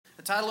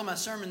title of my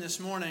sermon this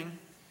morning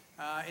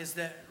is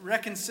that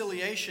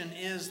reconciliation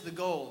is the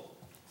goal.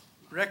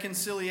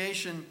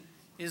 Reconciliation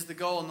is the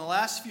goal. In the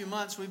last few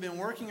months, we've been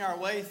working our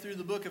way through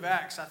the book of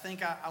Acts. I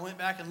think I went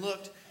back and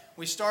looked.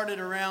 We started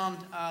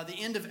around the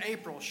end of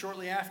April,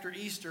 shortly after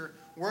Easter,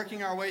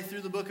 working our way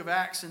through the book of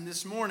Acts. And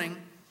this morning,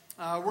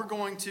 we're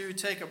going to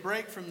take a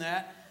break from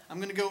that. I'm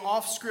going to go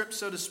off script,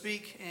 so to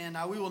speak, and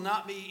we will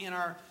not be in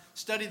our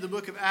study of the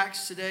book of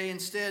Acts today.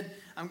 Instead,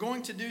 I'm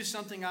going to do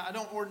something I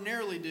don't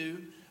ordinarily do.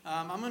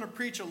 I'm going to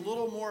preach a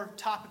little more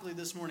topically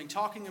this morning,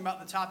 talking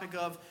about the topic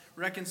of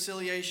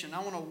reconciliation. I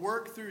want to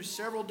work through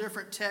several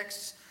different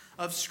texts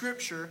of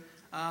Scripture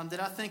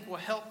that I think will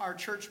help our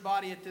church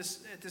body at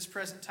this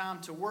present time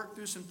to work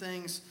through some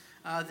things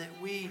that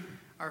we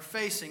are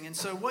facing. And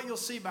so what you'll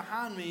see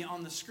behind me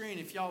on the screen,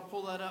 if y'all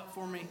pull that up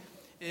for me,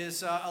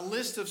 is a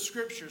list of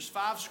Scriptures,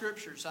 5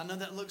 Scriptures. I know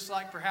that looks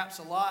like perhaps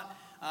a lot,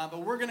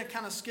 but we're going to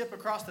kind of skip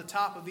across the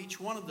top of each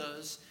one of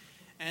those.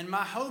 And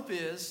my hope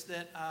is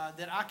that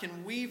I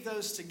can weave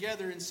those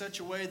together in such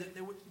a way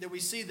that we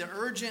see the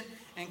urgent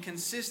and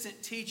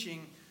consistent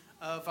teaching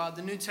of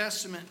the New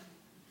Testament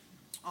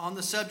on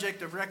the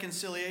subject of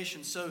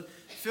reconciliation. So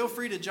feel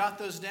free to jot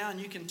those down.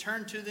 You can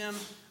turn to them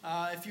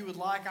if you would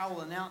like. I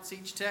will announce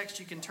each text.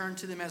 You can turn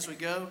to them as we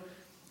go.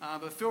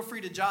 But feel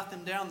free to jot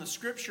them down. The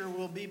Scripture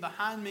will be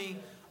behind me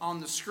on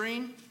the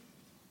screen.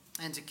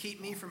 And to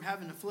keep me from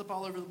having to flip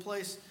all over the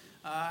place,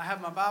 I have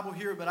my Bible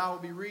here, but I will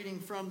be reading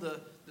from the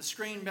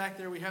screen back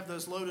there. We have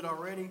those loaded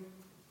already.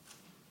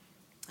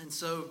 And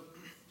so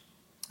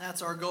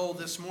that's our goal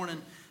this morning.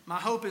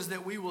 My hope is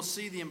that we will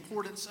see the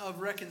importance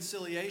of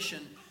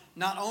reconciliation,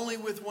 not only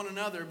with one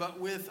another, but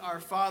with our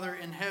Father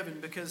in heaven,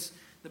 because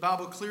the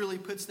Bible clearly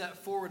puts that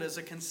forward as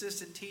a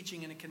consistent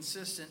teaching and a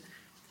consistent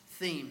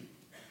theme.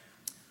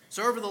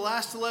 So over the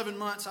last 11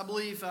 months, I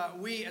believe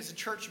we as a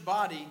church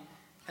body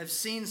have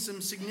seen some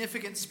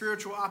significant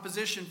spiritual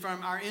opposition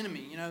from our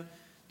enemy. You know,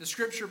 the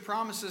Scripture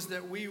promises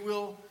that we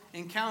will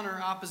encounter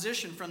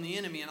opposition from the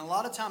enemy. And a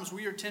lot of times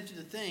we are tempted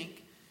to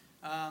think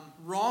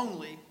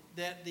wrongly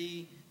that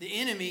the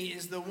enemy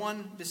is the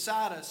one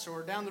beside us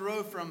or down the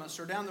road from us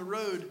or down the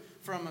road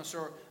from us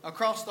or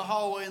across the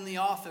hallway in the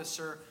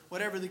office or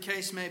whatever the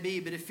case may be.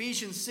 But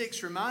Ephesians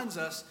 6 reminds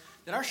us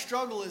that our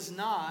struggle is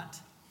not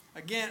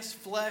against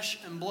flesh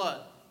and blood.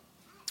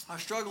 Our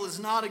struggle is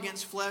not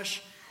against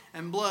flesh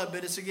and blood,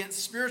 but it's against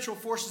spiritual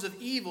forces of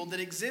evil that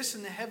exist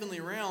in the heavenly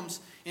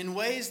realms in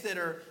ways that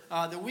are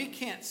that we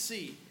can't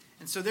see.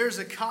 And so there's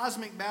a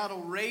cosmic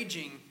battle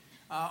raging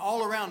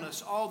all around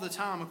us all the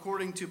time,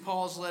 according to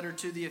Paul's letter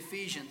to the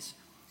Ephesians.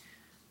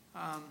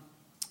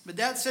 But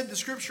that said, the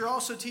Scripture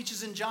also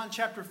teaches in John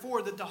chapter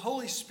 4 that the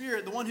Holy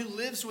Spirit, the one who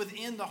lives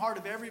within the heart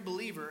of every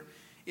believer,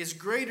 is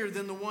greater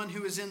than the one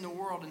who is in the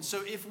world. And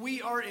so if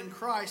we are in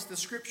Christ, the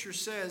Scripture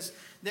says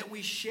that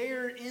we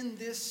share in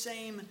this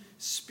same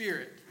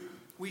Spirit.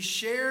 We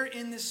share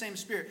in this same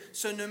Spirit.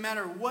 So no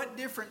matter what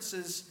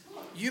differences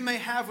you may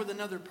have with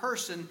another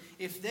person,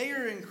 if they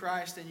are in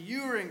Christ and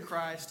you are in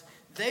Christ,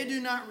 they do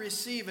not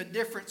receive a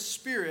different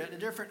Spirit, a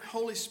different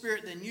Holy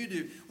Spirit than you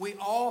do. We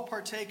all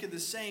partake of the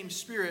same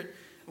Spirit.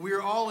 We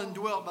are all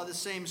indwelt by the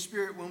same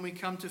Spirit when we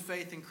come to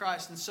faith in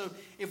Christ. And so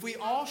if we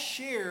all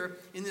share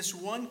in this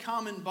one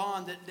common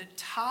bond that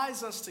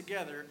ties us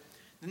together,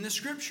 then the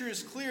Scripture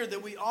is clear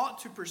that we ought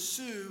to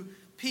pursue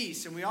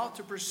peace and we ought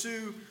to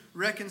pursue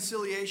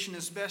reconciliation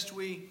as best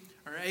we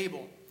are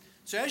able.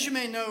 So as you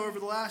may know, over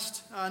the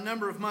last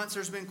number of months,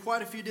 there's been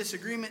quite a few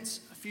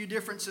disagreements, a few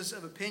differences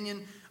of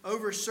opinion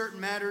over certain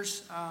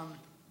matters.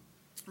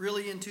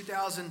 Really in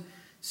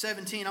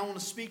 2017, I want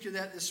to speak to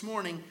that this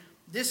morning.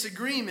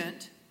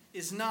 Disagreement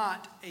is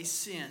not a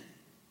sin.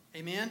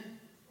 Amen?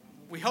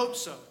 We hope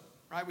so,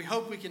 right? We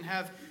hope we can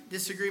have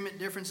disagreement,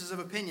 differences of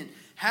opinion.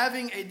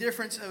 Having a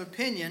difference of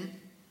opinion,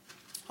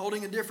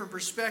 holding a different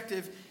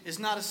perspective, is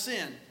not a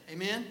sin.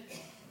 Amen?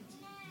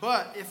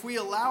 But if we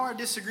allow our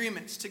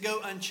disagreements to go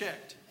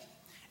unchecked,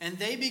 and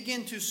they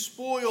begin to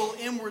spoil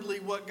inwardly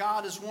what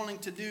God is wanting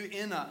to do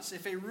in us,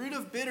 if a root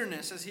of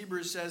bitterness, as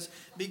Hebrews says,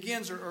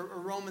 begins, or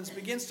Romans,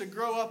 begins to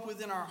grow up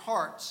within our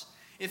hearts,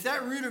 if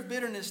that root of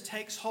bitterness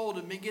takes hold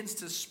and begins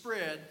to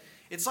spread,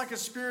 it's like a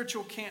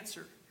spiritual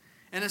cancer.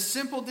 And a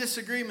simple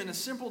disagreement, a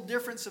simple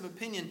difference of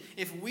opinion,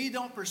 if we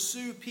don't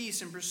pursue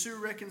peace and pursue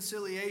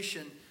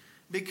reconciliation,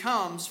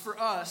 becomes for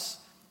us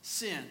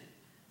sin.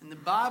 And the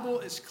Bible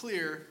is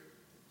clear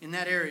in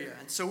that area.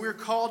 And so we're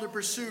called to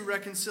pursue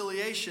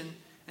reconciliation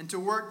and to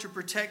work to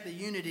protect the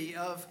unity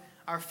of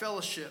our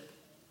fellowship.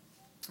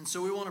 And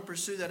so we want to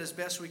pursue that as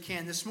best we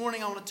can. This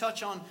morning I want to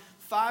touch on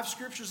 5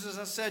 Scriptures, as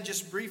I said,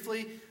 just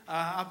briefly.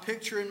 I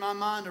picture in my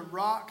mind a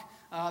rock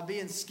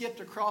being skipped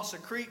across a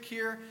creek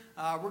here.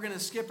 We're going to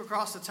skip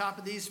across the top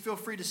of these. Feel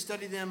free to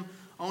study them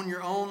on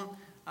your own.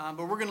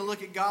 But we're going to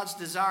look at God's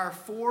desire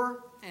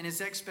for and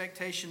His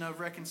expectation of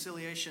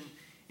reconciliation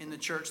in the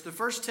church. The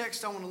first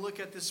text I want to look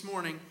at this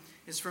morning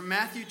is from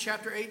Matthew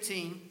chapter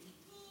 18,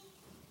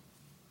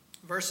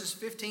 verses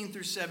 15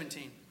 through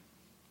 17.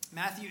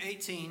 Matthew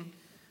 18,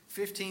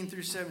 15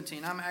 through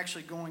 17. I'm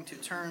actually going to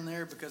turn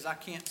there because I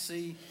can't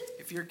see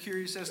If you're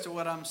curious as to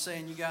what I'm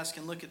saying, you guys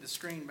can look at the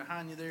screen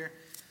behind you there.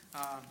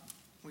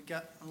 We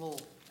got a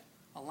little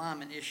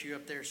alignment issue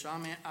up there, so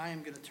I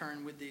am going to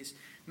turn with these.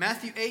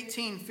 Matthew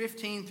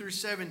 18:15 through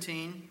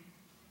 17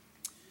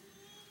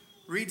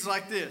 reads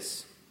like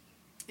this.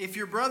 If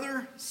your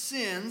brother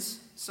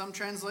sins, some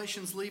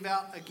translations leave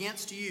out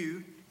against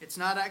you. It's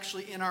not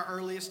actually in our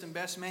earliest and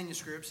best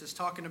manuscripts. It's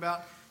talking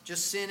about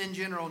just sin in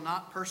general,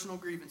 not personal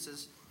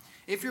grievances.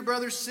 If your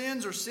brother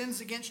sins or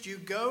sins against you,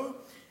 go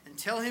and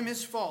tell him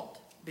his fault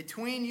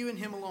between you and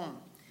him alone.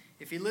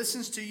 If he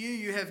listens to you,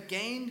 you have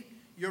gained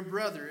your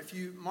brother. If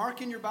you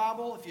mark in your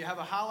Bible, if you have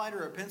a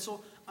highlighter or a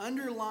pencil,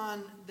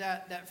 underline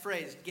that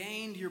phrase,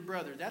 gained your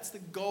brother. That's the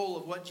goal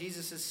of what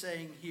Jesus is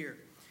saying here.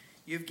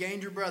 You've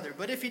gained your brother.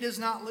 But if he does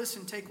not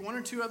listen, take one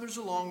or two others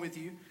along with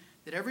you,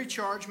 that every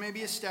charge may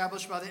be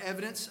established by the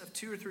evidence of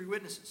 2 or 3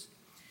 witnesses.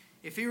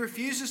 If he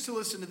refuses to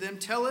listen to them,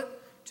 tell it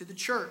to the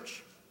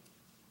church.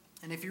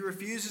 And if he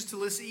refuses to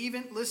listen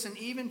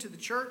even to the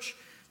church,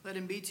 let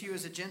him be to you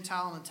as a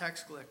Gentile and a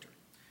tax collector.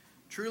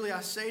 Truly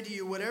I say to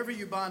you, whatever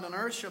you bind on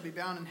earth shall be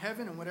bound in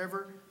heaven, and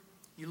whatever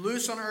you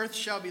loose on earth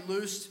shall be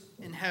loosed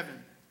in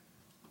heaven.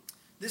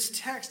 This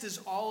text is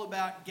all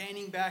about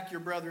gaining back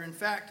your brother. In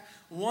fact,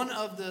 one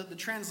of the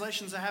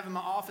translations I have in my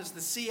office, the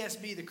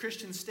CSB, the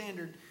Christian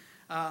Standard,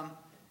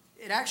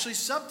 it actually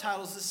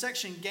subtitles this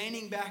section,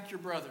 Gaining Back Your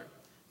Brother.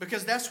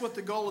 Because that's what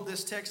the goal of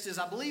this text is.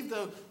 I believe,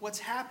 though, what's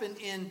happened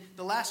in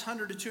the last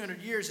 100 to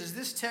 200 years is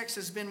this text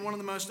has been one of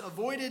the most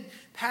avoided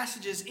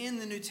passages in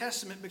the New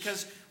Testament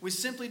because we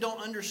simply don't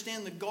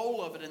understand the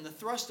goal of it and the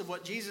thrust of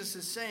what Jesus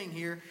is saying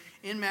here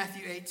in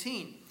Matthew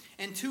 18.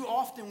 And too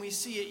often we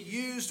see it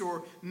used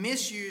or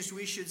misused,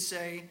 we should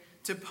say,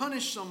 to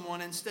punish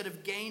someone instead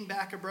of gain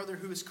back a brother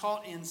who is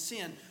caught in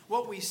sin.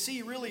 What we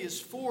see really is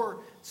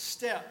 4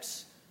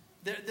 steps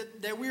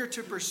that we are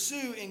to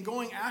pursue in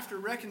going after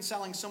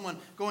reconciling someone,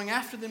 going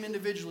after them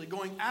individually,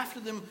 going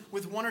after them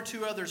with 1 or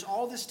 2 others,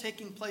 all this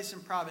taking place in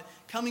private,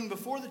 coming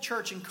before the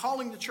church and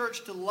calling the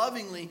church to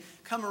lovingly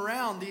come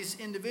around these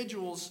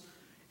individuals.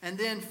 And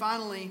then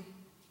finally,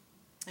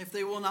 if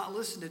they will not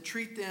listen, to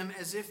treat them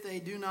as if they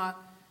do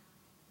not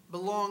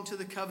belong to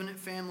the covenant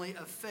family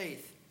of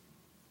faith.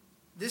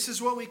 This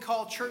is what we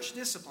call church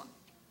discipline.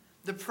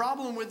 The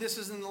problem with this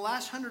is in the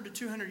last 100 to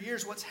 200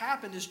 years, what's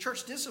happened is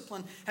church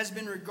discipline has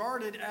been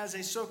regarded as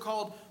a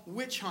so-called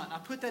witch hunt. I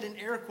put that in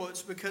air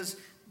quotes because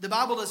the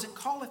Bible doesn't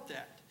call it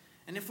that.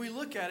 And if we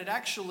look at it,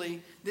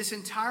 actually, this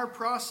entire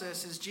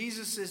process is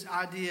Jesus'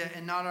 idea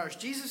and not ours.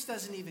 Jesus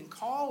doesn't even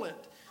call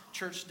it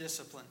church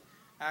discipline,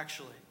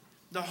 actually.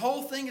 The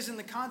whole thing is in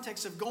the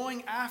context of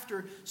going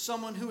after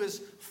someone who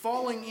is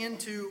falling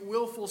into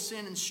willful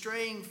sin and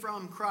straying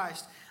from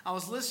Christ. I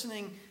was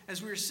listening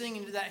as we were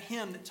singing to that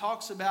hymn that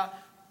talks about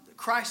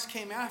Christ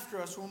came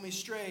after us when we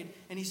strayed,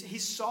 and He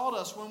sought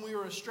us when we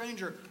were a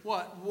stranger.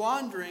 What?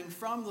 Wandering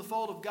from the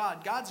fold of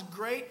God. God's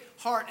great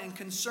heart and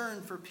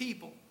concern for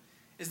people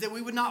is that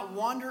we would not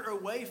wander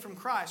away from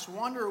Christ,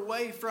 wander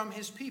away from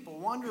His people,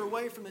 wander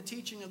away from the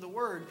teaching of the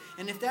Word.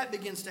 And if that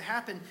begins to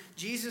happen,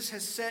 Jesus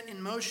has set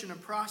in motion a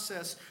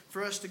process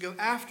for us to go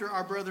after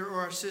our brother or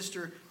our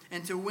sister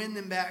and to win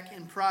them back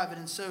in private.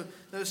 And so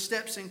those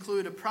steps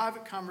include a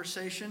private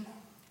conversation,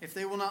 if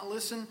they will not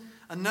listen,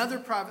 another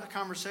private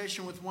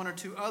conversation with 1 or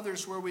 2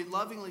 others where we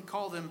lovingly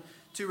call them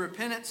to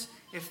repentance.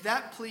 If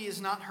that plea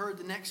is not heard,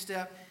 the next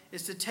step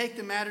is to take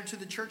the matter to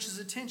the church's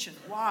attention.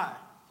 Why?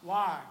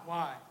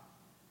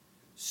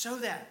 So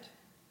that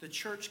the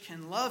church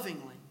can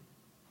lovingly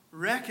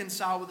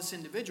reconcile with this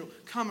individual,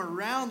 come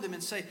around them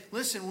and say,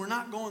 listen, we're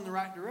not going the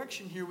right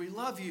direction here. We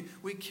love you.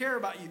 We care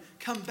about you.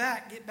 Come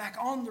back. Get back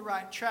on the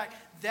right track.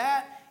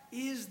 That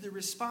is the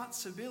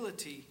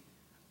responsibility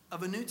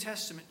of a New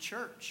Testament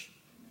church.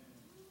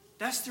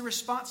 That's the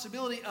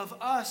responsibility of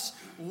us,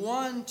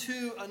 one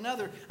to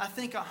another. I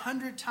think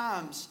 100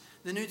 times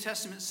the New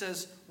Testament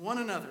says one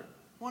another,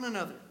 one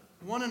another,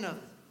 one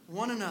another,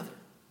 one another.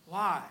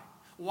 Why?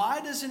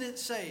 Why doesn't it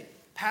say,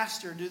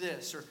 pastor, do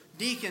this, or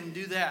deacon,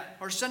 do that,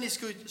 or Sunday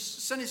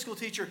school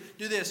teacher,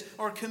 do this,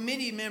 or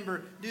committee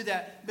member, do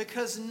that?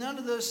 Because none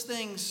of those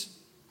things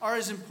are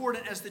as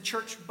important as the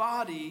church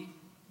body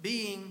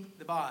being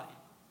the body.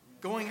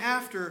 Going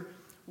after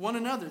one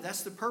another.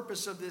 That's the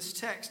purpose of this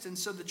text. And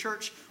so the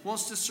church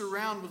wants to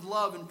surround with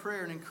love and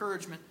prayer and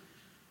encouragement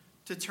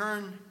to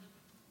turn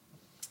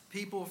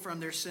people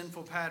from their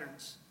sinful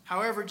patterns.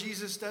 However,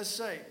 Jesus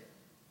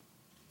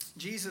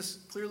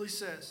clearly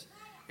says,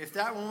 if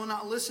that one will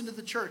not listen to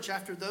the church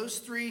after those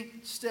 3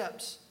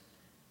 steps,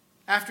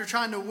 after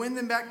trying to win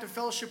them back to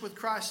fellowship with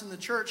Christ in the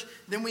church,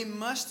 then we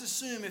must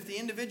assume if the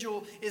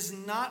individual is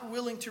not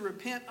willing to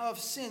repent of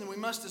sin, we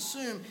must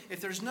assume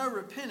if there's no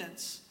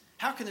repentance,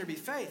 how can there be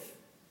faith?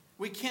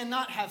 We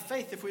cannot have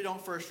faith if we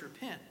don't first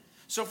repent.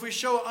 So if we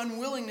show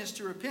unwillingness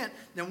to repent,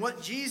 then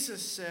what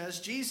Jesus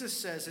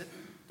says it,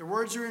 the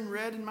words are in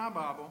red in my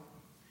Bible,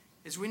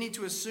 is we need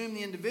to assume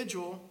the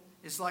individual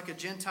is like a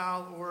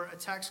Gentile or a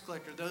tax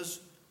collector. Those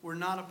were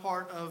not a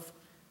part of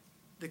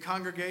the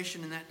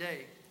congregation in that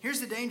day. Here's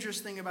the dangerous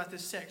thing about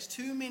this text.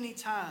 Too many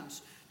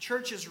times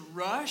Churches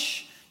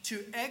rush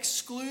to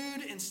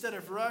exclude instead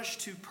of rush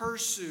to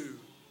pursue.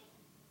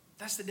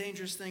 That's the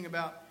dangerous thing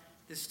about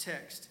this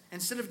text.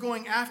 Instead of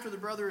going after the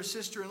brother or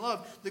sister in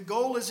love, the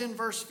goal is in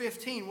verse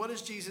 15. What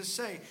does Jesus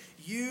say?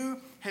 You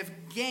have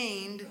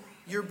gained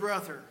your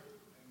brother.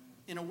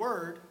 In a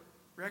word,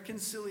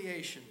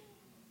 reconciliation.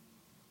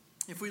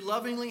 If we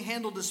lovingly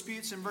handle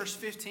disputes in verse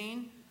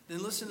 15,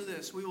 then listen to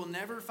this. We will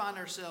never find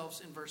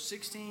ourselves in verse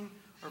 16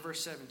 or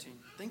verse 17.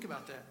 Think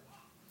about that.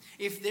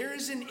 If there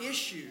is an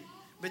issue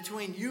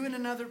between you and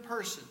another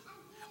person,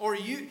 or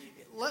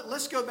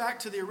let's go back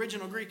to the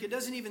original Greek. It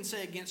doesn't even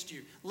say against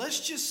you. Let's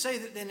just say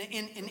that then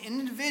an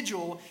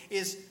individual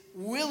is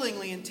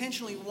willingly,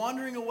 intentionally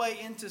wandering away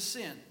into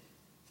sin.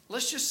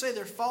 Let's just say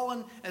they're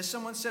fallen, as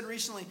someone said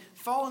recently,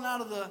 fallen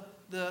out of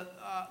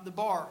the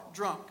bar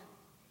drunk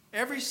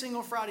every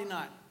single Friday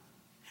night.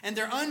 And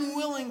they're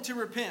unwilling to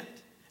repent.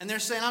 And they're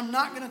saying, I'm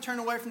not going to turn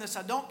away from this.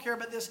 I don't care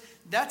about this.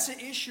 That's an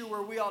issue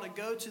where we ought to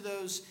go to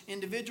those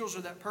individuals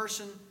or that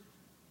person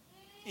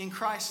in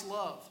Christ's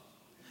love.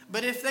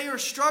 But if they are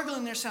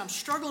struggling, they're saying, I'm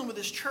struggling with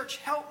this, church,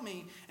 help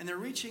me. And they're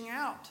reaching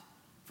out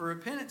for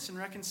repentance and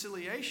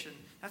reconciliation.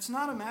 That's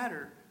not a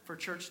matter for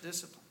church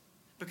discipline.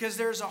 Because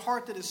there's a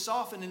heart that is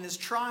softened and is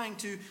trying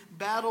to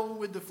battle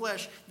with the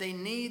flesh. They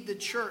need the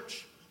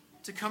church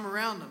to come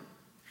around them.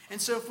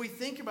 And so if we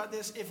think about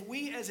this, if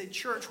we as a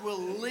church will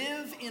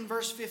live in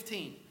verse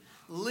 15,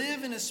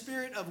 live in a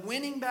spirit of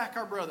winning back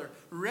our brother,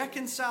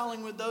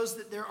 reconciling with those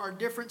that there are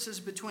differences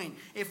between,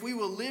 if we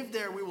will live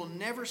there, we will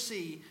never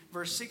see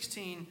verse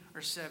 16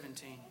 or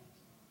 17.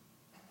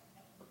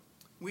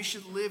 We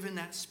should live in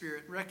that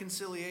spirit.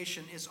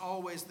 Reconciliation is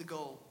always the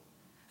goal.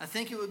 I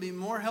think it would be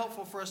more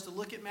helpful for us to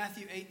look at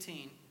Matthew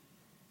 18.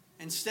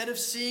 Instead of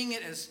seeing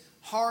it as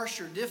harsh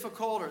or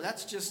difficult or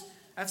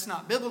that's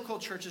not biblical.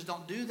 Churches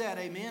don't do that.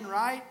 Amen,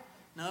 right?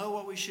 No,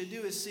 what we should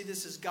do is see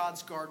this as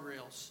God's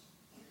guardrails.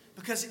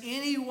 Because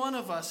any one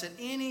of us at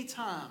any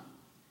time,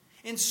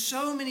 in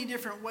so many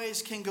different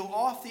ways, can go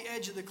off the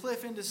edge of the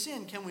cliff into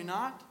sin, can we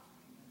not?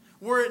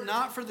 Were it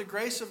not for the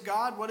grace of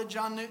God, what did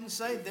John Newton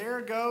say? There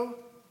go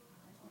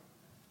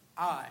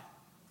I.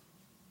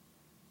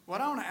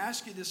 What I want to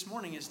ask you this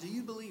morning is, do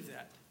you believe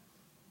that?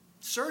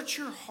 Search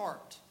your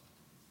heart.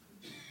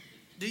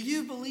 Do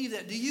you believe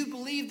that? Do you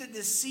believe that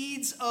the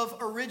seeds of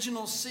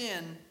original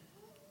sin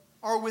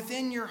are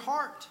within your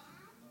heart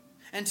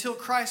until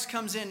Christ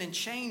comes in and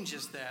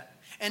changes that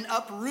and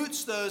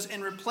uproots those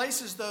and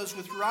replaces those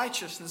with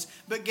righteousness?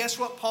 But guess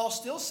what Paul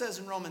still says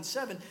in Romans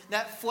 7?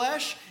 That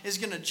flesh is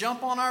going to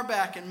jump on our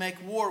back and make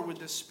war with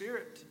the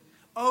Spirit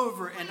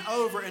over and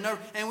over and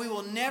over. And we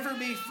will never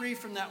be free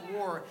from that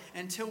war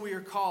until we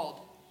are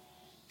called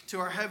to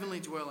our heavenly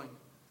dwelling.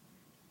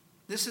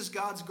 This is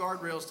God's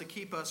guardrails to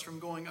keep us from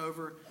going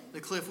over the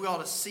cliff. We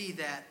ought to see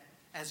that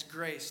as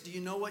grace. Do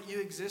you know what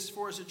you exist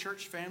for as a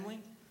church family?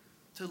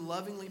 To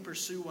lovingly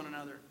pursue one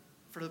another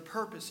for the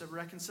purpose of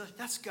reconciliation.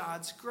 That's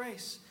God's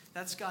grace.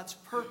 That's God's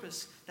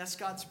purpose. That's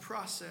God's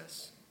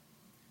process.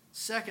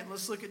 Second,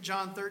 let's look at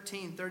John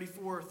 13,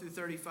 34 through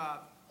 35.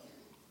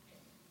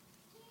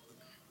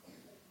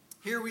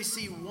 Here we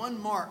see one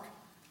mark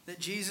that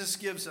Jesus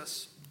gives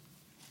us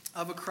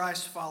of a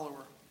Christ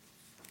follower.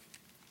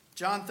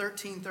 John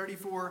 13,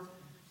 34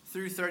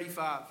 through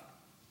 35.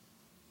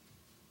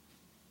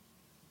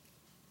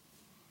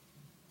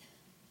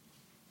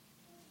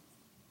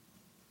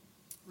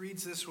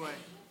 Reads this way.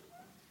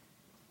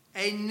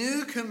 A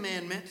new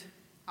commandment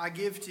I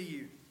give to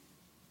you,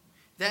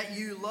 that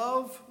you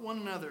love one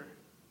another.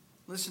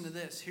 Listen to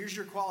this. Here's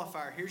your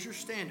qualifier. Here's your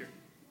standard.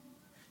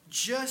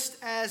 Just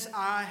as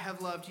I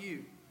have loved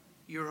you,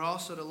 you are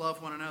also to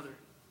love one another.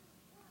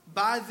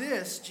 By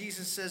this,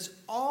 Jesus says,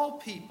 all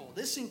people,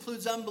 this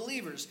includes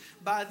unbelievers,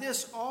 by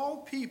this all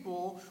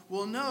people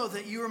will know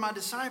that you are my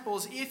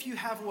disciples if you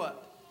have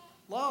what?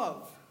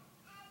 Love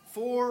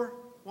for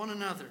one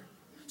another.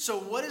 So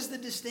what is the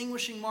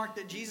distinguishing mark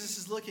that Jesus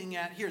is looking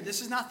at here?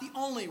 This is not the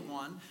only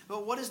one,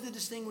 but what is the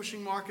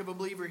distinguishing mark of a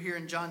believer here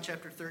in John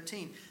chapter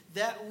 13?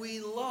 That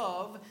we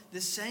love the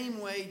same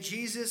way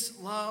Jesus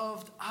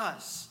loved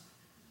us.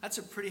 That's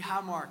a pretty high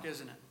mark,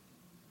 isn't it?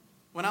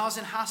 When I was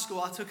in high school,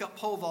 I took up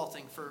pole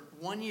vaulting for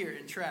 1 year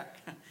in track.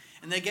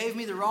 And they gave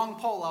me the wrong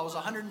pole. I was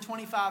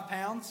 125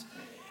 pounds.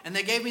 And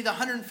they gave me the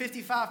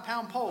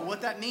 155-pound pole.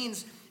 What that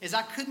means is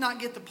I could not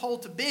get the pole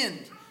to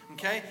bend.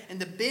 Okay? And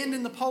the bend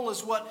in the pole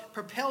is what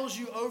propels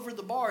you over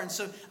the bar. And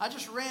so I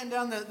just ran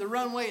down the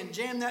runway and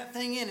jammed that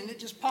thing in. And it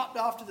just popped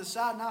off to the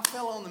side. And I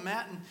fell on the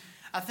mat. And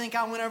I think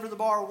I went over the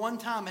bar one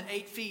time at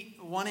 8 feet,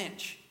 1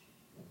 inch.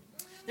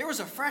 There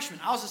was a freshman.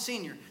 I was a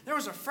senior. There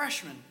was a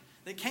freshman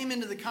that came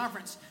into the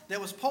conference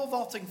that was pole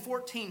vaulting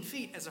 14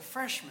 feet as a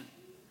freshman.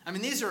 I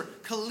mean, these are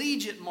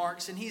collegiate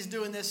marks, and he's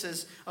doing this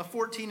as a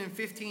 14 and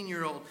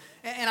 15-year-old.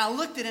 And I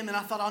looked at him, and I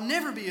thought, I'll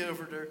never be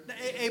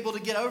able to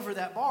get over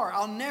that bar.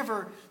 I'll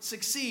never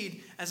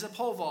succeed as a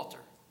pole vaulter.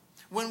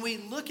 When we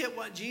look at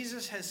what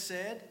Jesus has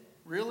said,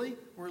 really,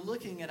 we're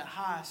looking at a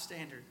high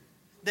standard.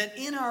 that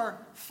in our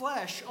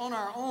flesh, on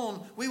our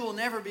own, we will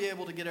never be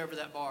able to get over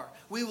that bar.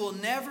 We will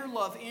never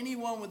love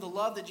anyone with the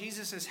love that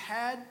Jesus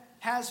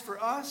has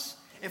for us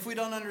if we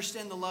don't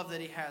understand the love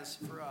that He has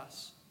for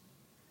us.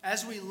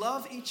 As we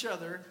love each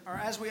other, or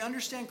as we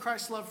understand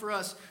Christ's love for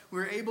us,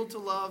 we're able to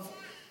love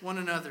one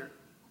another.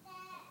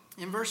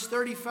 In verse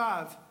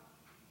 35,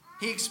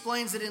 he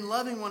explains that in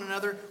loving one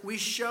another, we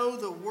show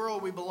the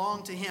world we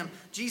belong to Him.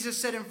 Jesus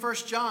said in 1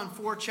 John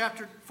 4,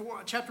 chapter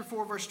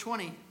 4, verse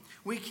 20,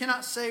 we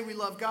cannot say we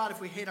love God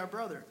if we hate our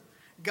brother.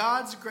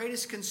 God's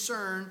greatest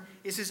concern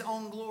is His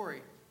own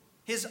glory.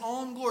 His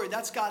own glory.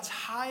 That's God's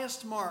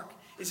highest mark,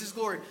 is His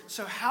glory.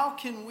 So how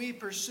can we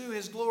pursue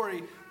His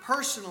glory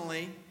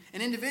personally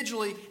and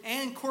individually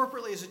and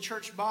corporately as a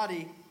church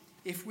body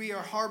if we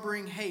are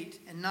harboring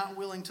hate and not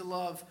willing to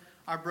love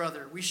our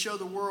brother? We show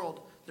the world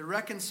the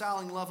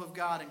reconciling love of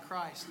God in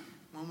Christ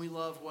when we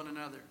love one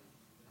another.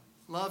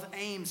 Love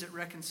aims at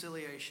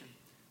reconciliation.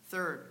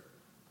 Third,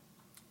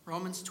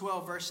 Romans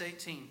 12, verse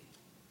 18.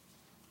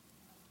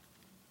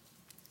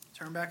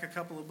 Turn back a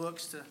couple of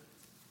books to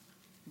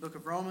the book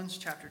of Romans,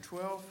 chapter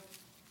 12,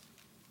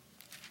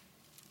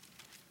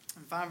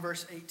 and find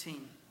verse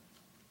 18.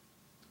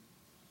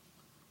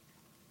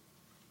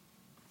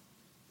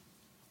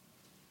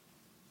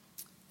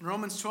 In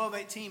Romans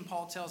 12:18,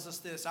 Paul tells us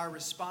this: our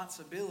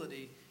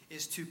responsibility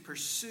is to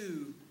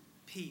pursue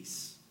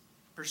peace.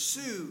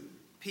 Pursue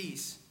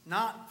peace,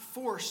 not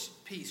force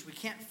peace. We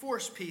can't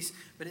force peace,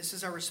 but it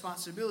says our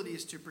responsibility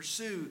is to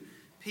pursue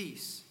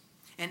peace.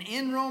 And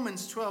in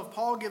Romans 12,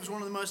 Paul gives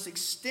one of the most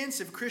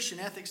extensive Christian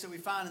ethics that we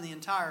find in the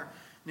entire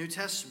New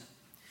Testament.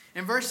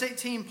 In verse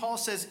 18, Paul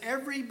says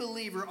every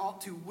believer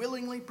ought to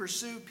willingly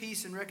pursue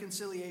peace and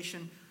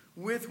reconciliation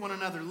with one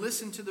another.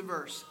 Listen to the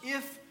verse.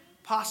 If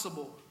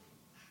possible,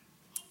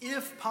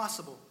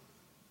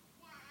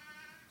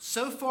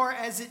 so far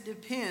as it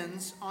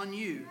depends on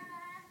you,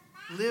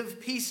 live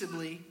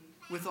peaceably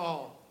with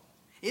all.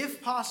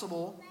 If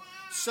possible,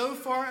 so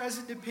far as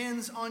it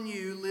depends on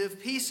you, live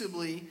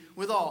peaceably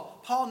with all.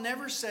 Paul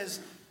never says,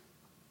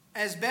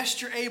 as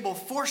best you're able,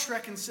 force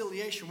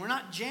reconciliation. We're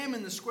not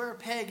jamming the square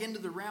peg into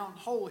the round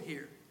hole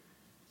here.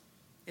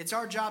 It's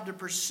our job to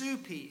pursue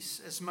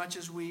peace as much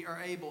as we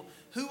are able.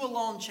 Who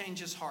alone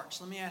changes hearts?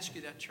 Let me ask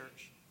you that,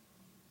 church.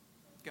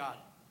 God.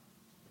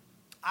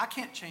 I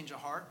can't change a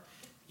heart.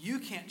 You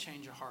can't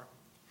change a heart.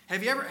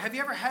 Have you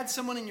ever had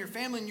someone in your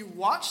family and you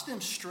watch them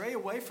stray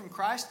away from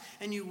Christ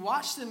and you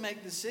watch them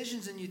make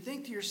decisions and you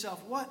think to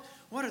yourself, what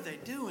are they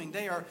doing?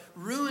 They are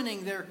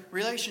ruining their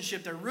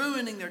relationship. They're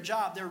ruining their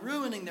job. They're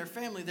ruining their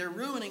family. They're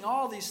ruining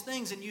all these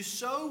things. And you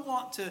so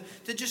want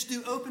to just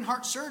do open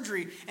heart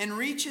surgery and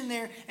reach in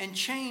there and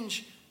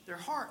change their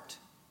heart.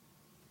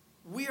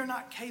 We are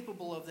not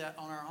capable of that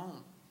on our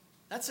own.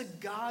 That's a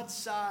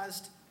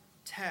God-sized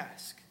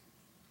task.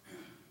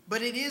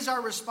 But it is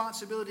our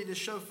responsibility to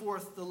show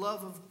forth the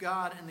love of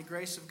God and the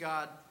grace of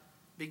God,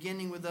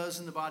 beginning with those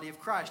in the body of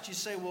Christ. You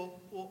say,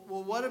 well,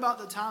 what about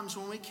the times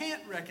when we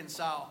can't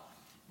reconcile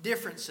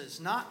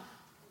differences? Not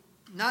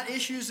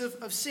issues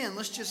of sin.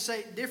 Let's just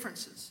say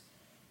differences.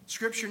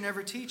 Scripture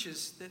never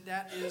teaches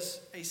that is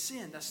a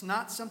sin. That's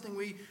not something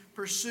we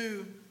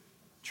pursue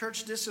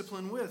church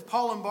discipline with.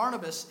 Paul and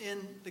Barnabas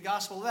in the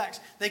Gospel of Acts,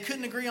 they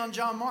couldn't agree on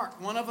John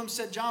Mark. One of them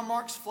said, John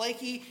Mark's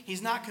flaky.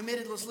 He's not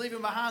committed. Let's leave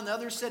him behind. The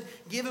other said,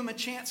 give him a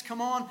chance. Come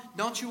on.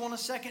 Don't you want a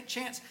second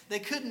chance? They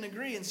couldn't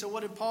agree. And so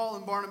what did Paul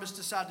and Barnabas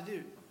decide to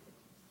do?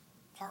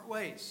 Part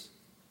ways.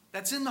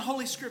 That's in the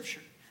Holy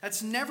Scripture.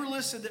 That's never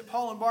listed that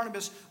Paul and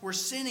Barnabas were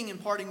sinning in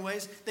parting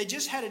ways. They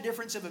just had a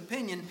difference of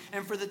opinion,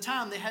 and for the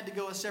time they had to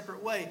go a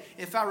separate way.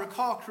 If I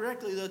recall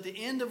correctly, though, at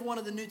the end of one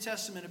of the New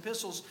Testament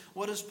epistles,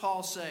 what does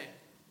Paul say?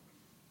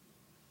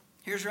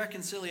 Here's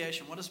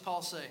reconciliation. What does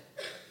Paul say?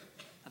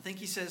 I think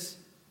he says,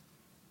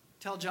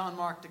 tell John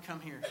Mark to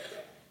come here.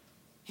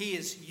 He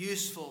is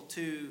useful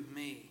to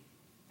me.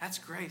 That's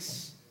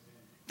grace.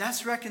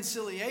 That's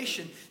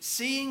reconciliation.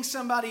 Seeing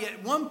somebody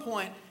at one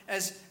point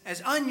as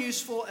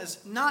unuseful,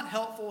 as not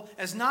helpful,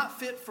 as not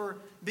fit for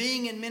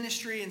being in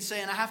ministry and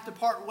saying, I have to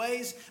part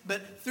ways,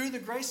 but through the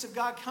grace of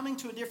God coming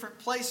to a different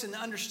place in the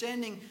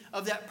understanding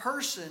of that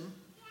person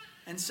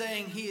and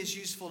saying, he is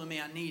useful to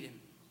me, I need him.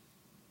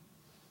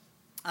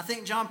 I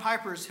think John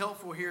Piper is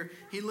helpful here.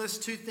 He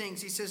lists two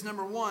things. He says,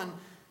 number one,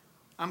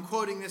 I'm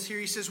quoting this here.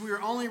 He says, we are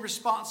only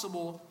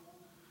responsible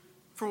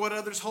for what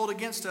others hold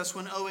against us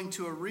when owing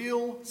to a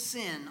real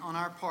sin on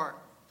our part.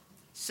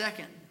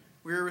 Second,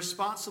 we are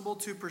responsible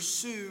to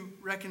pursue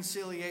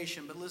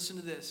reconciliation. But listen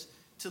to this,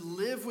 to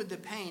live with the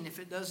pain if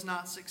it does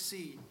not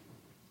succeed.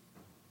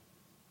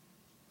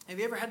 Have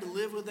you ever had to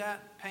live with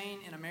that pain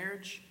in a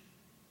marriage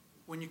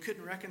when you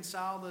couldn't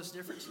reconcile those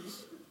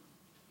differences?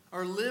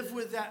 Or live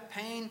with that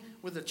pain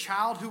with a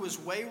child who was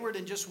wayward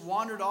and just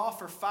wandered off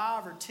for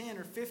 5 or 10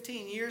 or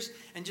 15 years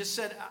and just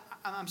said,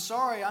 I'm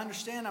sorry, I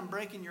understand I'm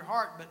breaking your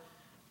heart, but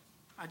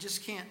I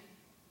just can't.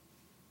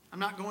 I'm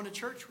not going to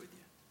church with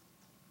you.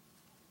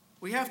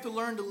 We have to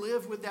learn to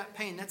live with that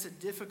pain. That's a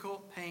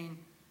difficult pain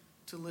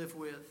to live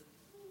with.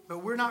 But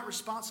we're not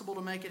responsible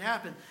to make it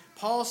happen.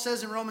 Paul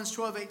says in Romans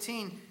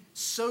 12:18,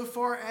 so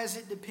far as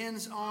it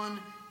depends on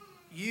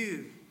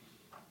you.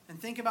 And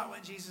think about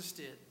what Jesus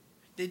did.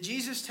 Did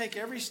Jesus take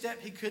every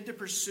step he could to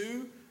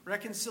pursue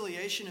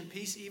reconciliation and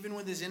peace even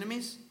with his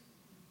enemies?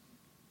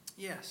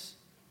 Yes.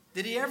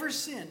 Did he ever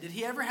sin? Did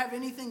he ever have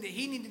anything that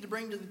he needed to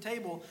bring to the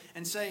table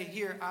and say,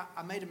 here,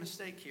 I made a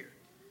mistake here?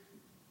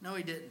 No,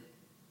 he didn't.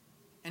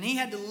 And he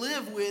had to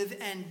live with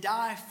and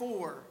die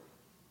for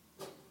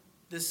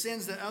the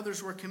sins that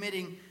others were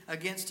committing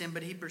against him,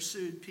 but he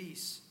pursued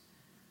peace.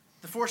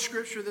 The fourth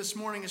scripture this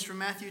morning is from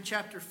Matthew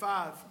chapter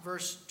 5,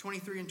 verse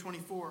 23 and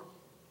 24.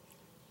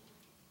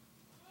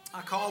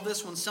 I call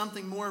this one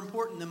something more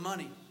important than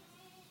money.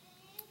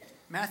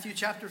 Matthew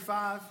chapter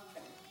 5,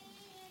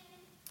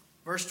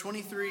 verse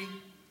 23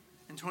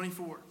 and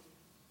 24.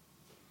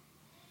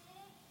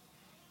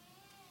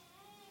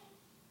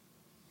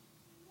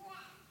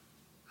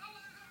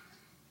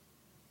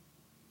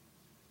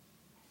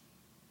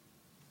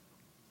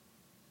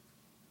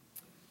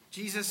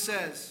 Jesus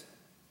says,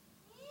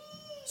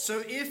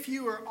 so if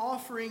you are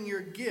offering your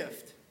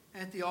gift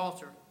at the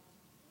altar,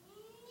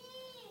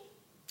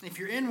 if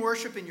you're in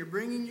worship and you're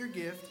bringing your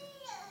gift,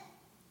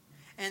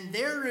 and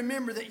there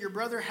remember that your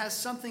brother has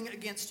something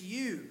against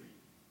you,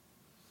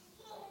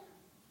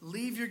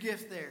 leave your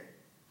gift there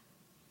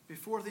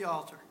before the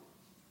altar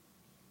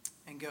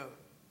and go.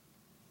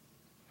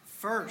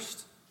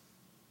 First,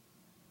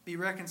 be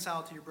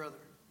reconciled to your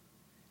brother,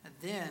 and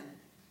then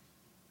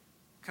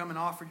come and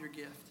offer your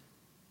gift.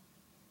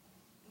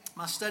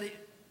 My study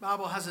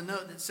Bible has a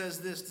note that says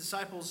this: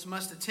 disciples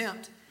must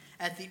attempt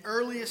at the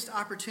earliest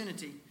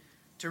opportunity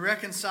to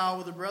reconcile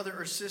with a brother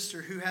or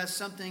sister who has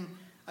something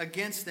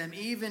against them,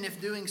 even if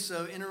doing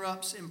so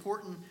interrupts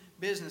important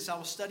business. I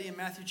was studying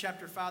Matthew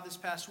chapter 5 this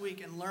past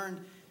week and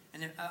learned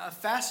a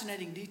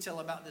fascinating detail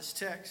about this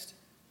text.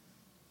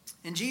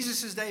 In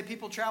Jesus' day,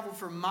 people traveled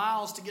for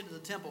miles to get to the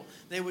temple.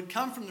 They would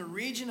come from the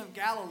region of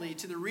Galilee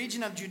to the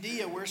region of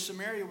Judea where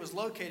Samaria was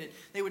located.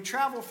 They would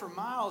travel for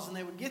miles and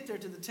they would get there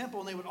to the temple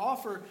and they would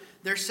offer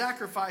their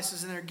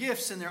sacrifices and their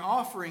gifts and their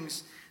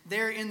offerings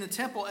there in the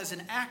temple as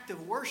an act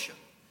of worship.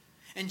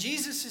 And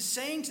Jesus is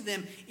saying to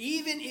them,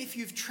 even if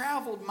you've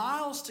traveled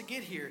miles to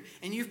get here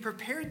and you've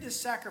prepared this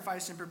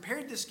sacrifice and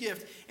prepared this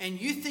gift and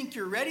you think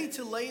you're ready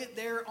to lay it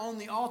there on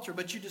the altar,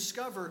 but you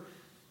discover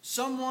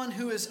someone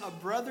who is a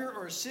brother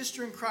or a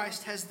sister in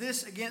Christ has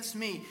this against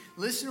me.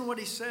 Listen to what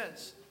he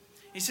says.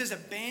 He says,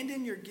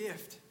 abandon your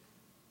gift.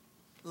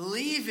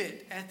 Leave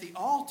it at the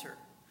altar.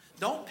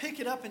 Don't pick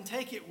it up and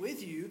take it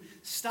with you.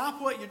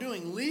 Stop what you're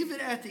doing. Leave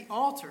it at the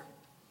altar.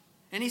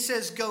 And he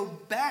says, go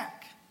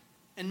back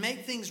and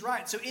make things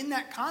right. So in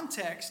that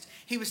context,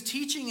 he was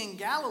teaching in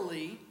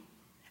Galilee,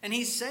 and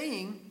he's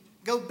saying,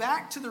 go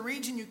back to the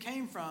region you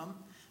came from,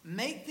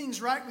 make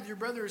things right with your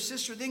brother or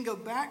sister, then go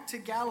back to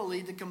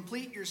Galilee to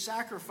complete your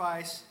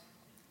sacrifice,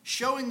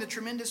 showing the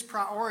tremendous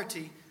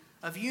priority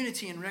of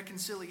unity and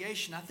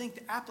reconciliation. I think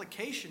the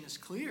application is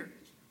clear.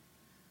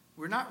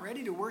 We're not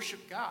ready to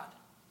worship God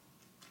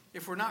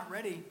if we're not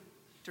ready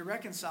to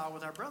reconcile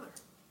with our brother.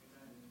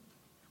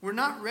 We're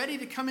not ready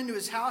to come into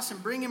his house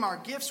and bring him our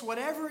gifts,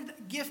 whatever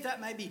gift that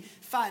may be.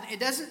 Fine. It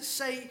doesn't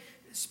say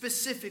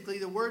specifically,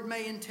 the word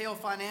may entail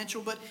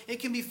financial, but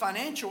it can be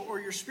financial or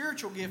your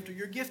spiritual gift or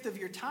your gift of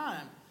your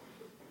time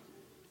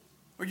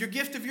or your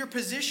gift of your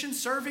position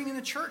serving in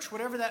the church,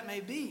 whatever that may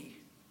be.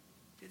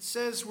 It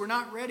says we're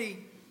not ready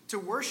to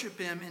worship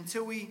him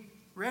until we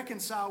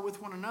reconcile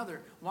with one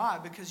another. Why?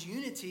 Because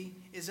unity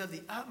is of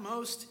the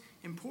utmost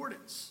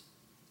importance.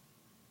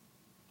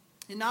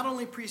 It not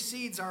only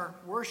precedes our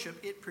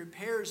worship, it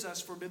prepares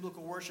us for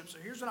biblical worship. So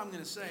here's what I'm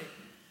going to say.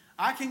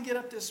 I can get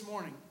up this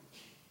morning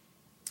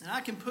and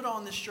I can put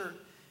on this shirt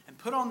and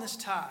put on this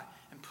tie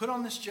and put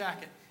on this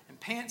jacket and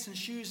pants and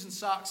shoes and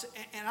socks,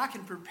 and I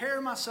can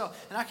prepare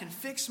myself and I can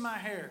fix my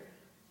hair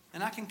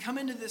and I can come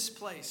into this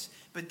place.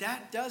 But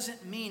that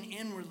doesn't mean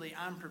inwardly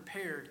I'm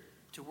prepared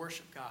to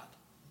worship God.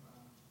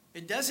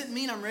 It doesn't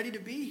mean I'm ready to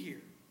be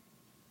here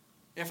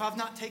if I've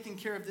not taken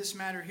care of this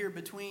matter here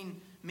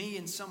between me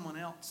and someone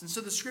else. And so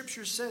the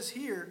scripture says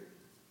here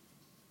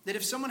that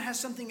if someone has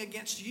something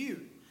against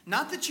you,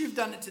 not that you've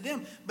done it to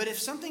them, but if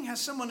someone has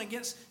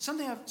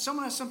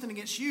something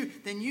against you,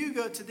 then you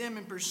go to them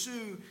and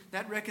pursue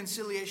that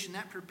reconciliation.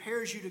 That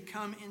prepares you to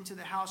come into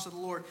the house of the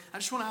Lord. I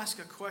just want to ask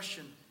a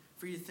question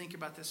for you to think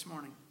about this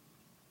morning.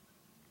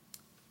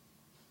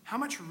 How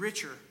much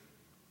richer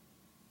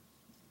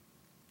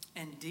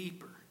and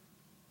deeper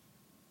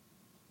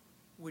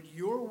would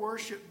your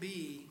worship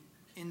be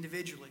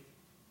individually?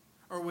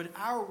 Or would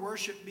our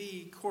worship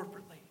be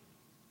corporately?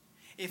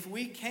 If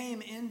we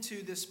came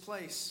into this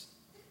place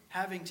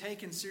having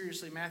taken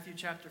seriously Matthew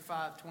chapter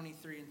 5,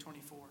 23 and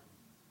 24.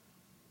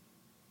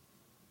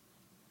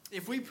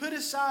 If we put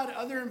aside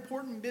other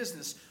important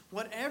business,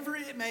 whatever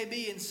it may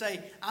be, and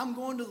say, I'm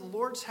going to the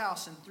Lord's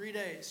house in 3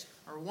 days,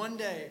 or 1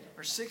 day,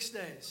 or 6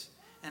 days,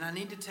 and I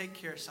need to take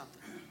care of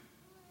something.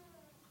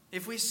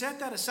 If we set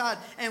that aside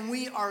and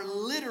we are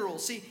literal,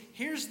 see,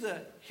 here's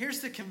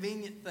the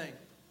convenient thing.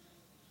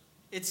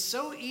 It's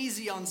so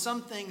easy on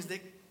some things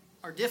that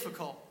are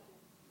difficult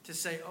to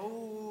say,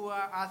 oh,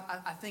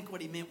 I think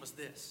what he meant was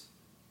this.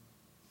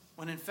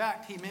 When in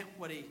fact, he meant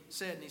what he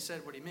said, and he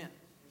said what he meant.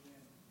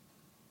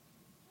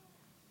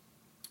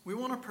 We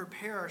want to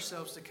prepare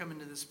ourselves to come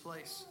into this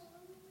place.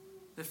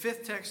 The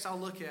fifth text I'll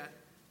look at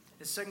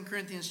is 2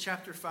 Corinthians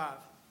chapter 5.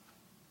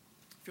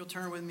 If you'll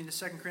turn with me to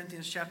 2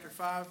 Corinthians chapter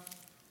 5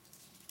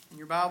 in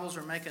your Bibles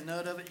or make a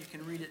note of it, you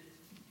can read it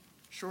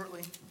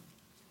shortly.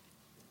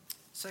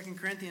 2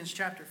 Corinthians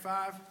chapter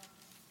 5.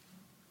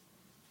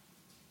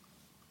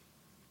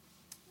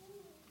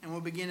 And we'll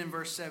begin in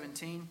verse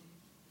 17.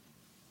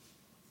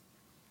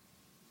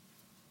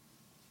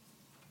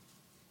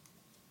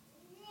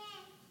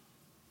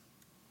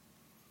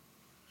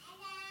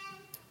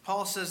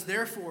 Paul says,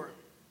 therefore,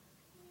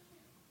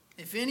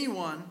 if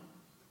anyone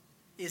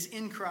is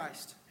in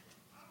Christ,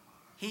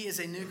 he is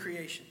a new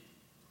creation.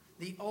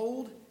 The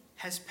old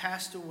has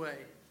passed away.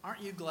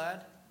 Aren't you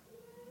glad?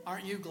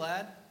 Aren't you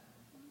glad?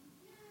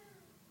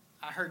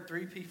 I heard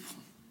 3 people.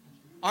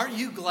 Aren't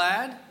you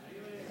glad?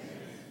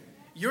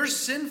 Your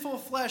sinful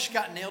flesh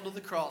got nailed to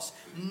the cross.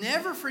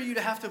 Never for you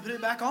to have to put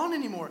it back on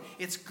anymore.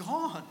 It's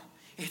gone.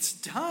 It's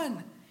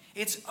done.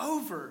 It's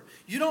over.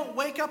 You don't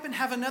wake up and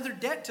have another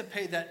debt to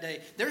pay that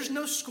day. There's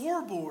no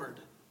scoreboard.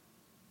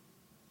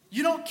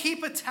 You don't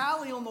keep a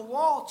tally on the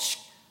wall.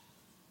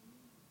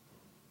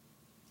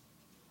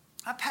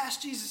 I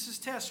passed Jesus'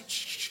 test.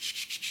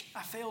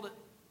 I failed it.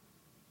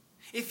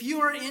 If you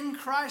are in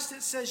Christ,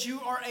 it says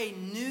you are a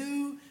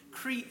new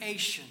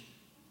creation.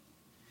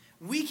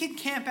 We can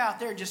camp out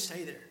there and just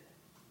stay there.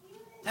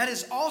 That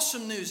is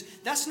awesome news.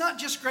 That's not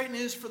just great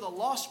news for the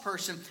lost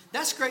person.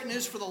 That's great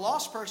news for the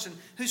lost person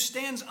who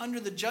stands under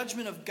the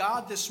judgment of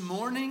God this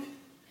morning.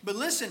 But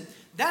listen,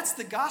 that's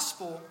the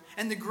gospel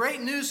and the great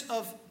news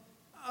of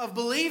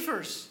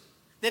believers.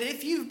 That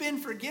if you've been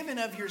forgiven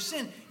of your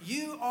sin,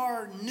 you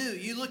are new.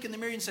 You look in the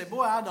mirror and say,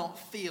 boy, I don't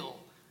feel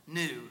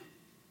new.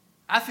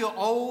 I feel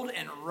old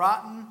and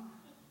rotten,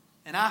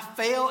 and I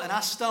fail and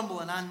I stumble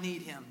and I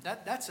need Him.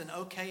 That's an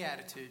okay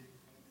attitude.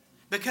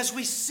 Because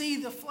we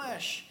see the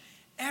flesh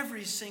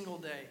every single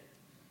day.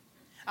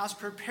 I was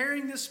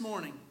preparing this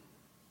morning.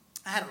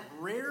 I had a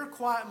rare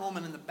quiet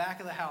moment in the back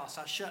of the house.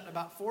 I shut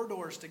about 4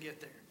 doors to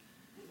get there.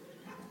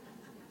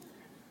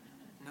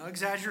 No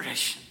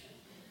exaggeration.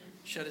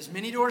 Shut as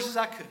many doors as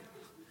I could.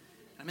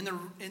 I'm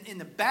in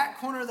the back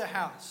corner of the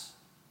house.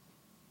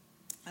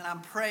 And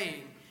I'm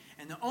praying.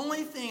 And the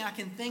only thing I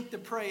can think to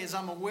pray is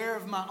I'm aware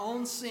of my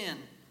own sin.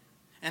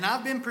 And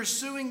I've been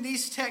pursuing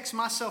these texts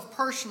myself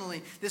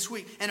personally this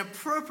week and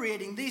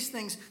appropriating these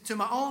things to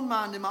my own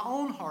mind and my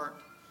own heart.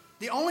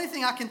 The only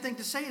thing I can think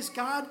to say is,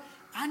 God,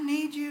 I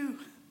need you.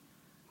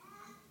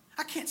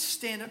 I can't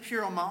stand up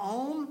here on my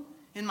own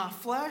in my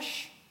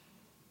flesh.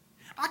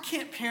 I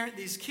can't parent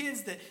these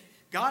kids that,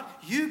 God,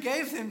 you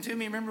gave them to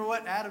me. Remember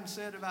what Adam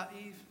said about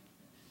Eve?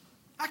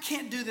 I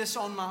can't do this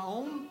on my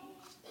own.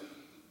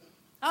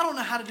 I don't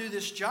know how to do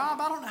this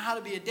job. I don't know how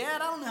to be a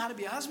dad. I don't know how to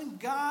be a husband.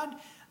 God,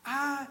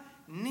 I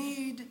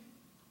need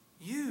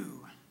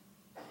you.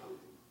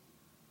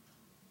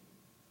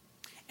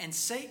 And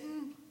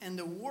Satan and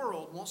the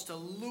world wants to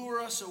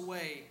lure us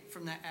away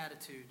from that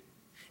attitude.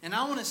 And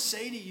I want to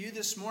say to you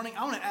this morning,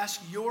 I want to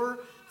ask your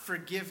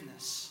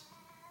forgiveness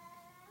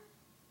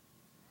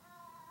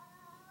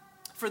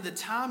for the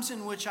times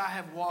in which I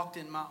have walked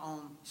in my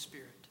own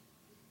spirit.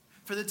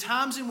 For the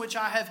times in which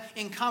I have,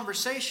 in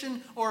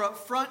conversation or up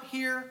front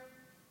here,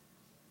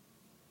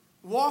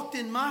 walked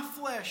in my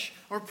flesh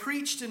or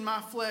preached in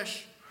my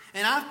flesh,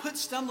 and I've put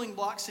stumbling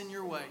blocks in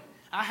your way.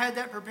 I had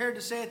that prepared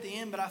to say at the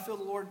end, but I feel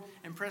the Lord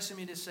impressing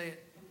me to say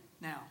it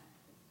now.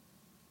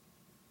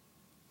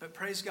 But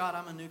praise God,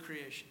 I'm a new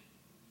creation.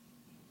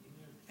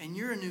 And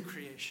you're a new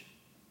creation.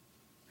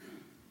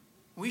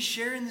 We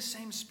share in the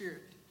same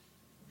Spirit.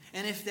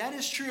 And if that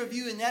is true of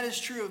you and that is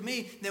true of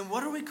me, then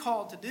what are we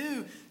called to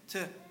do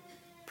to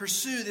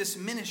pursue this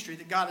ministry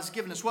that God has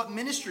given us? What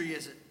ministry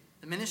is it?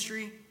 The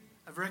ministry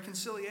of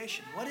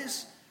reconciliation. What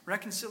is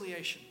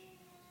reconciliation?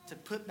 To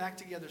put back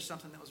together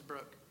something that was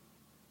broke.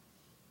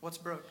 What's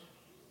broke?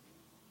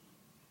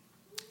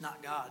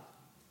 Not God.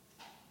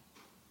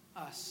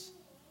 Us.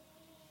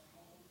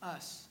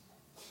 Us.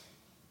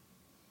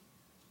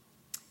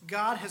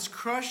 God has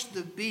crushed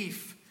the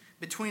beef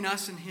between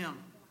us and Him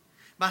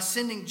by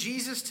sending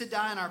Jesus to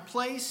die in our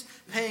place,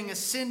 paying a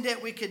sin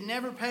debt we could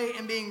never pay,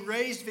 and being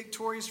raised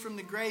victorious from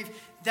the grave.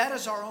 That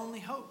is our only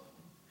hope.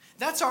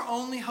 That's our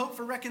only hope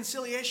for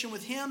reconciliation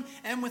with Him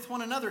and with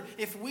one another.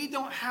 If we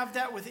don't have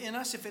that within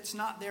us, if it's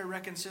not there,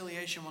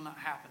 reconciliation will not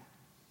happen.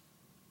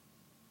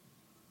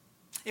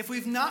 If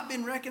we've not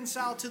been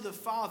reconciled to the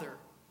Father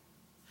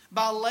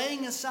by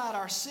laying aside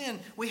our sin,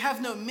 we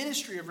have no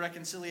ministry of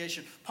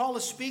reconciliation. Paul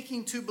is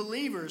speaking to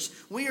believers.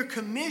 We are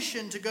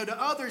commissioned to go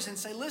to others and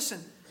say, listen,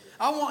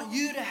 I want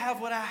you to have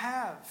what I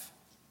have.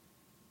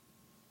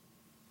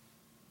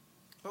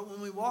 But when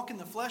we walk in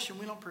the flesh and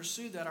we don't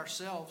pursue that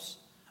ourselves,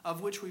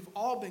 of which we've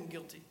all been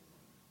guilty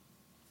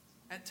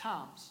at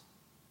times,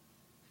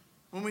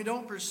 when we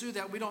don't pursue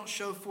that, we don't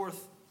show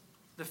forth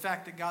the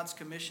fact that God's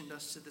commissioned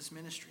us to this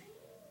ministry.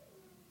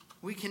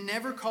 We can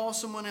never call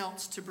someone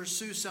else to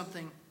pursue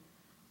something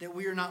that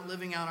we are not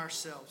living out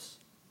ourselves.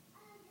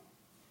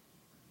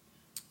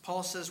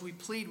 Paul says we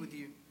plead with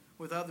you,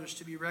 with others,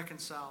 to be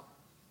reconciled.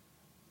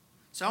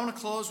 So I want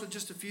to close with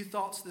just a few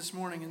thoughts this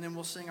morning, and then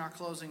we'll sing our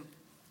closing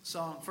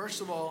song. First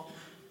of all,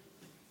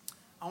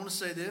 I want to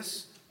say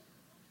this.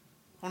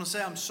 I want to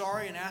say I'm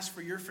sorry and ask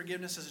for your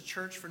forgiveness as a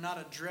church for not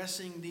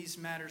addressing these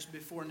matters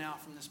before now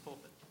from this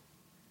pulpit.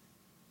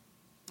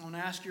 I want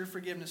to ask your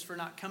forgiveness for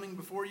not coming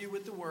before you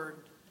with the Word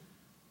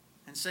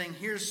and saying,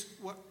 here's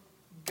what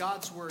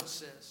God's Word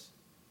says.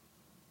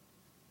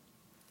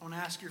 I want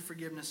to ask your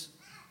forgiveness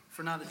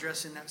for not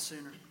addressing that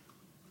sooner.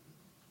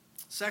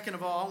 Second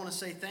of all, I want to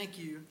say thank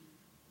you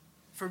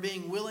for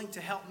being willing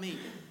to help me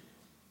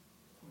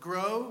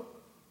grow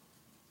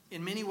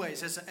in many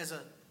ways as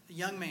a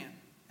young man,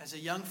 as a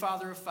young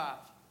father of 5,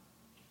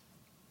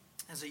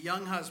 as a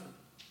young husband,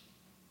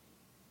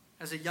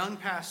 as a young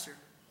pastor,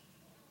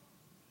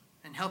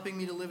 and helping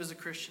me to live as a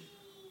Christian.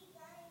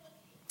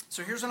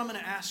 So here's what I'm going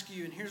to ask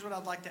you, and here's what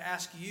I'd like to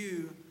ask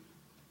you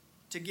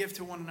to give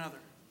to one another.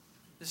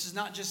 This is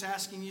not just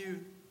asking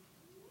you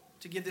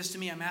to give this to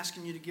me. I'm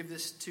asking you to give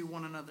this to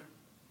one another.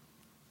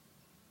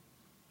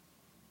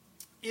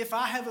 If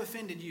I have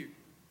offended you,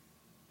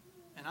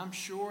 and I'm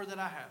sure that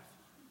I have,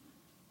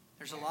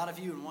 there's a lot of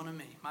you and one of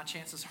me. My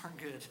chances aren't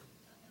good.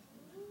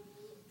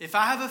 If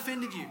I have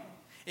offended you,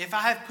 if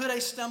I have put a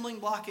stumbling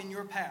block in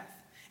your path,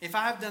 if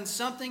I have done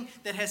something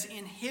that has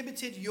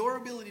inhibited your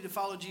ability to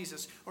follow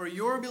Jesus or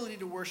your ability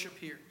to worship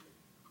here,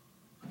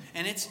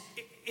 and it's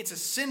a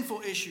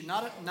sinful issue,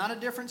 not a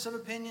difference of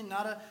opinion,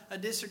 not a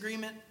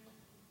disagreement,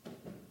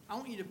 I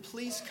want you to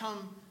please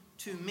come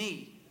to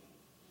me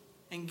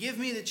and give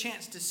me the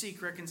chance to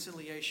seek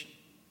reconciliation.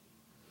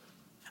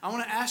 I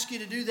want to ask you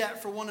to do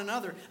that for one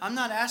another. I'm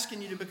not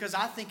asking you to because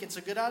I think it's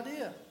a good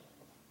idea.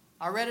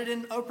 I read it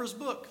in Oprah's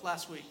book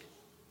last week.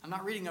 I'm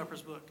not reading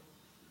Oprah's book.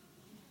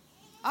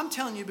 I'm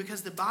telling you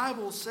because the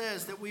Bible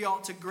says that we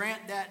ought to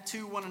grant that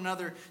to one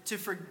another, to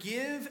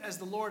forgive as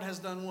the Lord has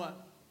done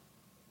what?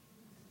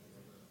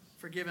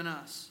 Forgiven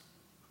us.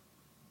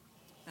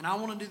 And I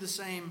want to do the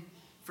same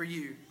for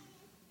you.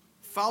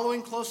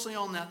 Following closely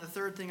on that, the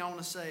third thing I want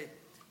to say,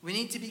 we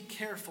need to be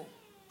careful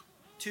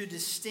to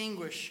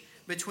distinguish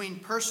between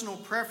personal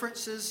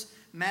preferences,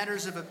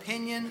 matters of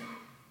opinion,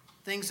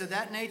 things of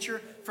that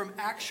nature, from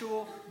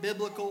actual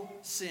biblical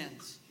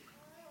sins.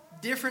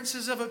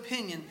 Differences of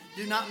opinion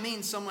do not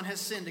mean someone has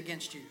sinned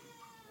against you.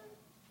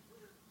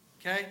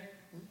 Okay?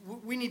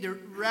 We need to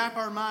wrap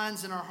our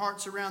minds and our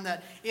hearts around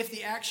that. If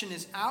the action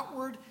is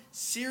outward,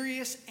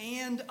 serious,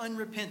 and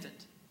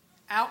unrepentant,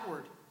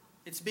 outward,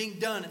 it's being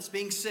done, it's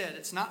being said.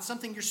 It's not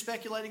something you're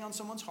speculating on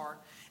someone's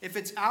heart. If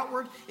it's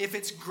outward, if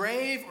it's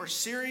grave or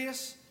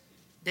serious,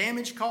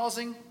 damage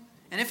causing,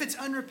 and if it's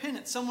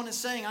unrepentant, someone is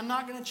saying, I'm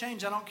not going to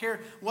change. I don't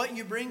care what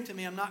you bring to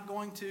me. I'm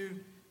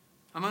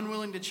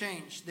unwilling to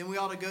change. Then we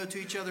ought to go to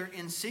each other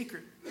in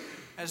secret,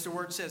 as the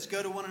word says.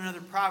 Go to one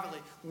another privately.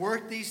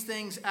 Work these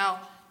things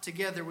out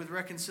together with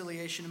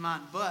reconciliation in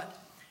mind. But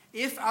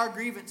if our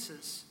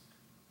grievances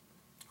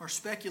are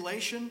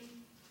speculation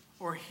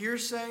or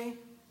hearsay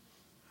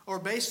or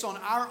based on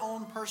our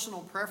own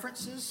personal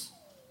preferences,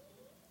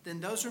 then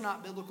those are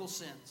not biblical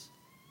sins.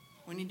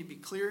 We need to be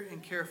clear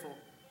and careful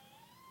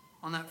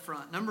on that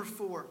front. Number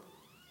 4.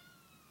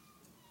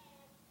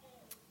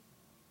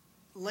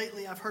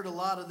 Lately, I've heard a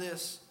lot of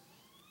this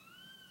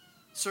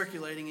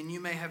circulating, and you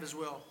may have as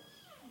well.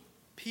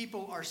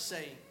 People are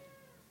saying.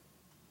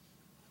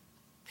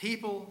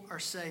 People are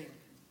saying.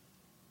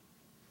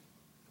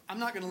 I'm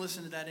not going to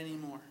listen to that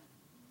anymore.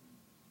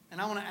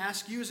 And I want to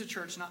ask you as a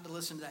church not to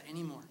listen to that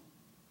anymore.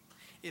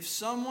 If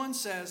someone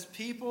says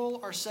people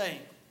are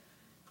saying,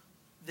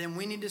 then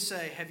we need to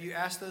say, have you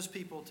asked those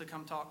people to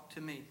come talk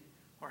to me?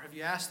 Or have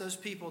you asked those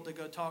people to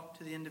go talk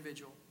to the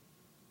individual?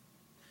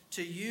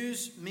 To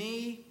use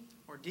me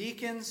or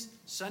deacons,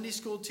 Sunday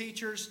school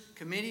teachers,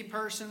 committee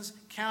persons,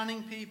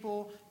 counting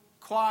people,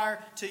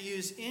 choir, to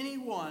use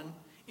anyone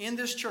in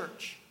this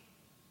church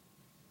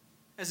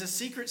as a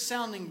secret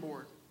sounding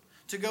board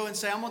to go and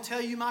say, I'm going to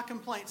tell you my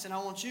complaints, and I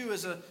want you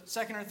as a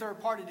second or third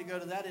party to go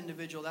to that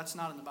individual. That's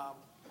not in the Bible.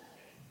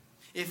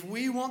 If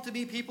we want to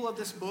be people of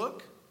this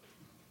book,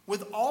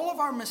 with all of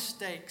our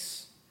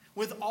mistakes,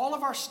 with all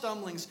of our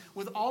stumblings,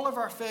 with all of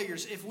our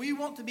failures, if we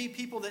want to be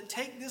people that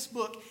take this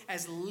book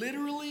as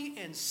literally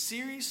and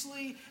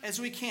seriously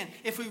as we can,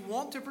 if we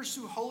want to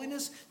pursue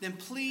holiness, then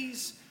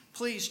please,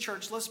 please,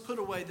 church, let's put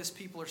away this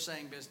people are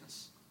saying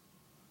business.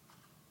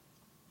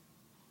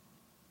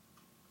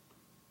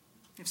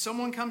 If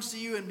someone comes to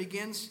you and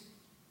begins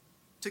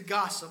to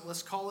gossip,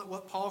 let's call it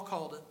what Paul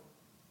called it,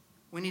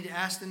 we need to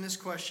ask them this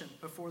question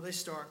before they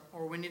start,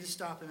 or we need to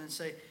stop them and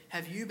say,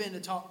 have you been to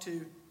talk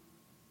to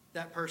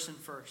that person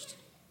first?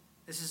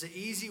 This is an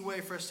easy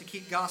way for us to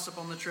keep gossip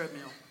on the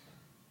treadmill.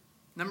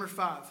 Number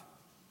 5.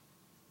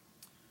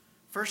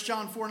 1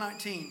 John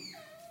 4:19.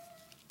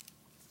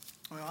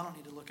 Well, I don't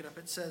need to look it up.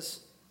 It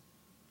says,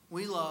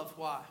 we love,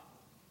 why?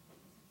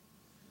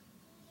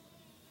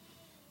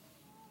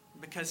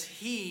 Because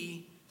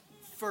He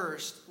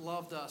first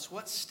loved us.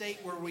 What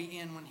state were we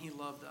in when He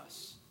loved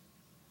us?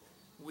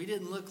 We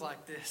didn't look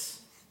like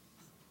this.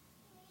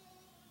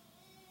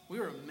 We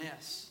were a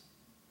mess.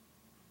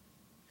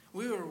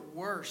 We were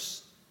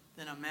worse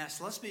than a mess.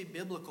 Let's be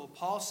biblical.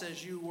 Paul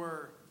says you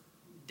were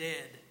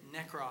dead.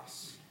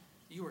 Nekros.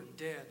 You were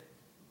dead.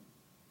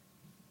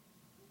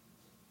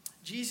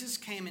 Jesus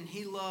came and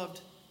He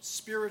loved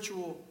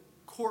spiritual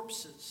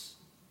corpses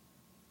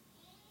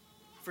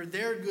for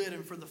their good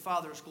and for the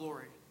Father's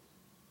glory.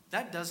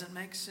 That doesn't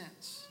make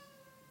sense.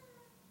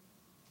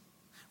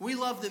 We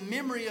love the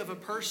memory of a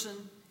person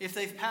if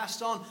they've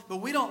passed on, but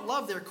we don't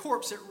love their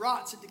corpse. It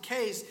rots, it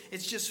decays,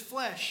 it's just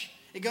flesh.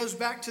 It goes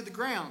back to the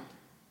ground.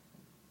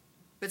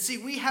 But see,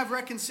 we have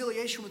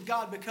reconciliation with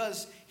God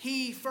because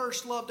He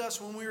first loved us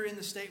when we were in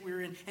the state we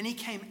were in, and He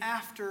came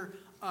after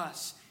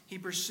us. He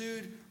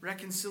pursued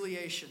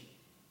reconciliation.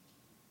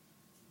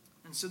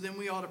 And so then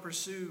we ought to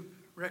pursue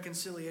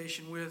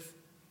reconciliation with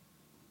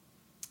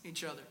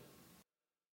each other.